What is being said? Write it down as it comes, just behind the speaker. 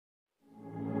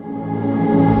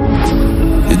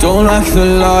don't like the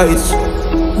lights,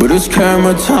 but it's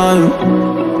camera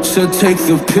time. Said take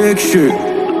the picture,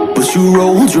 but you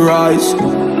rolled your eyes.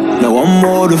 Now I'm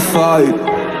mortified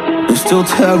and still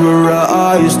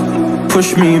terrorized.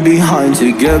 Push me behind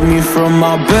to get me from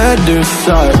my better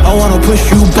side. I wanna push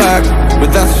you back,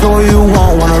 but that's all you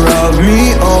want. Wanna rub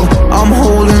me up, I'm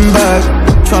holding back.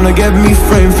 Tryna get me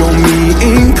framed, throw me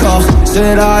in cuffs.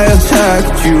 Said I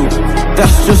attacked you,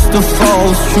 that's just a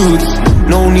false truth.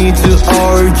 No need to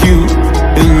argue,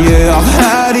 and yeah, I've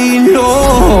had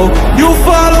enough. You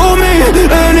follow me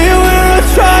anywhere I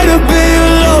try to be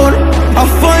alone. I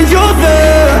find you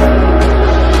there.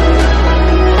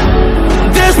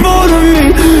 There's more to me.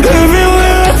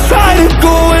 Everywhere I try to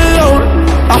go alone,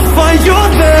 I find you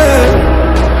there.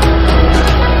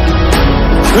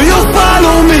 You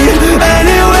follow me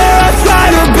anywhere I try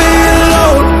to be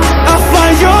alone, I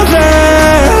find you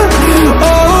there.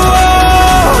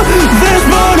 Oh, there's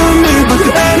more to me, but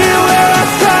anywhere I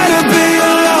try to be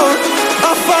alone,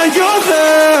 I find you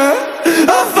there.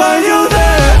 I find you there.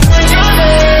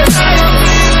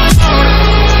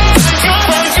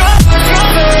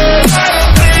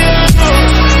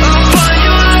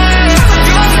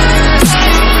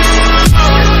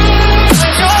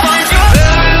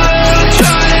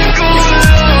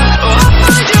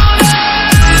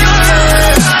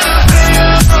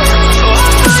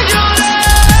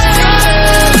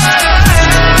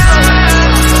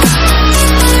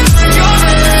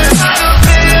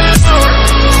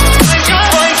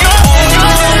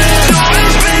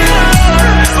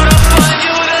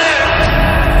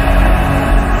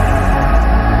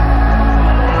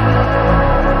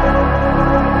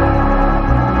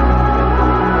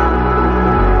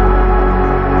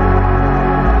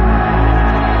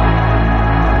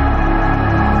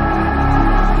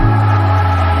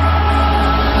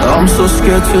 I'm so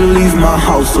scared to leave my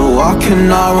house, so I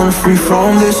cannot run free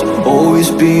from this. Always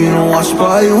being watched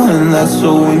by you, and that's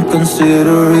so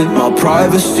inconsiderate. My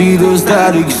privacy, does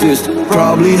that exist?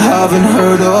 Probably haven't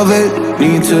heard of it.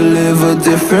 Need to live a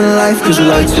different life, cause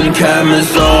lights and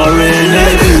cameras are in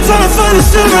it. Trying to find a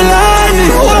silver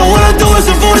lining. All I wanna do is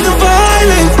avoid the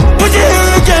violence, but you're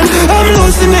here again, I'm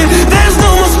losing it. There's no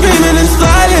more screaming in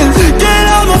silence. Get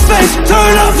out my face,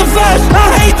 turn off the flash. I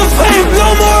hate the fame, no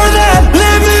more of that.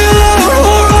 Leave me alone.